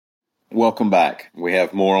Welcome back. We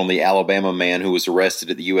have more on the Alabama man who was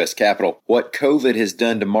arrested at the U.S. Capitol, what COVID has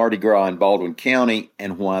done to Mardi Gras in Baldwin County,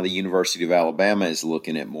 and why the University of Alabama is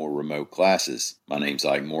looking at more remote classes. My name's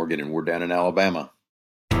Ike Morgan, and we're down in Alabama.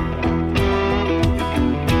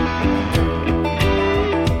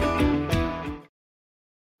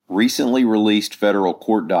 Recently released federal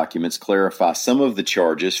court documents clarify some of the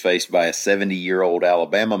charges faced by a 70-year-old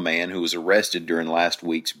Alabama man who was arrested during last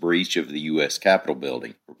week's breach of the U.S. Capitol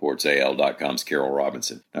building, reports AL.com's Carol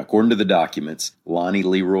Robinson. Now, according to the documents, Lonnie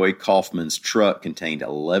Leroy Kaufman's truck contained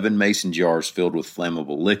 11 mason jars filled with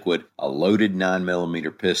flammable liquid, a loaded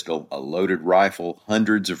 9mm pistol, a loaded rifle,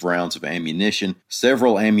 hundreds of rounds of ammunition,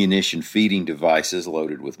 several ammunition feeding devices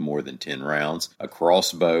loaded with more than 10 rounds, a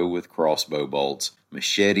crossbow with crossbow bolts,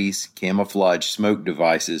 machetes, camouflage smoke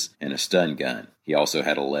devices, and a stun gun. He also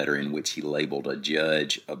had a letter in which he labeled a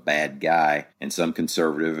judge a bad guy and some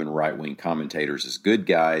conservative and right-wing commentators as good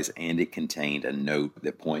guys, and it contained a note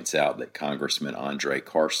that points out that Congressman Andre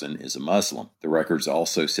Carson is a Muslim. The records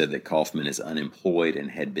also said that Kaufman is unemployed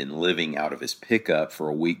and had been living out of his pickup for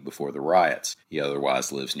a week before the riots. He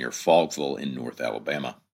otherwise lives near Falkville in North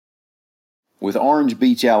Alabama. With Orange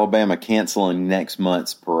Beach, Alabama canceling next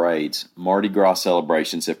month's parades, Mardi Gras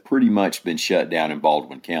celebrations have pretty much been shut down in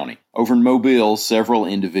Baldwin County. Over in Mobile, several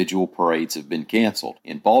individual parades have been canceled.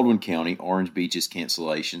 In Baldwin County, Orange Beach's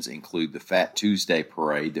cancellations include the Fat Tuesday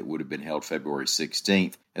parade that would have been held February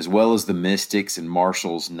 16th, as well as the Mystics and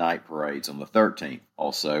Marshals night parades on the 13th.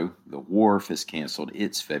 Also, the Wharf has canceled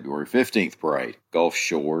its February 15th parade. Gulf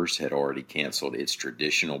Shores had already canceled its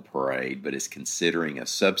traditional parade, but is considering a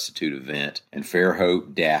substitute event, and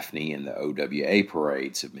Fairhope, Daphne, and the OWA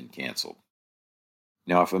parades have been canceled.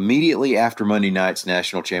 Now, if immediately after Monday night's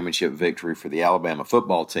national championship victory for the Alabama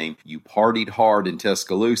football team, you partied hard in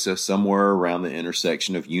Tuscaloosa somewhere around the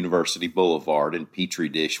intersection of University Boulevard and Petri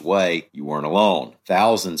Dish Way, you weren't alone.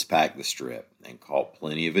 Thousands packed the strip and caught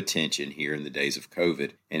plenty of attention here in the days of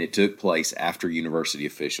COVID, and it took place after university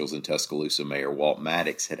officials and Tuscaloosa Mayor Walt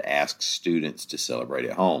Maddox had asked students to celebrate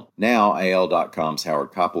at home. Now, AL.com's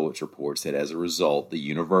Howard Kopowitz reports that as a result, the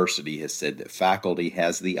university has said that faculty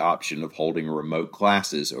has the option of holding remote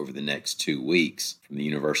classes over the next 2 weeks. From the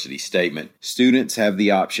university statement, students have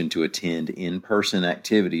the option to attend in-person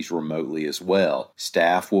activities remotely as well.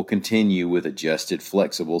 Staff will continue with adjusted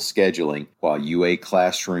flexible scheduling. While UA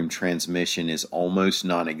classroom transmission is almost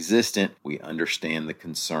non-existent, we understand the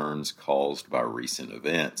concerns caused by recent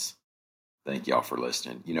events. Thank y'all for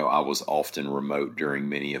listening. I was often remote during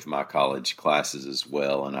many of my college classes as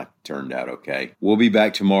well, and I turned out okay. We'll be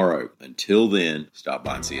back tomorrow. Until then, stop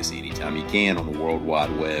by and see us anytime you can on the World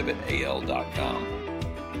Wide Web at AL.com.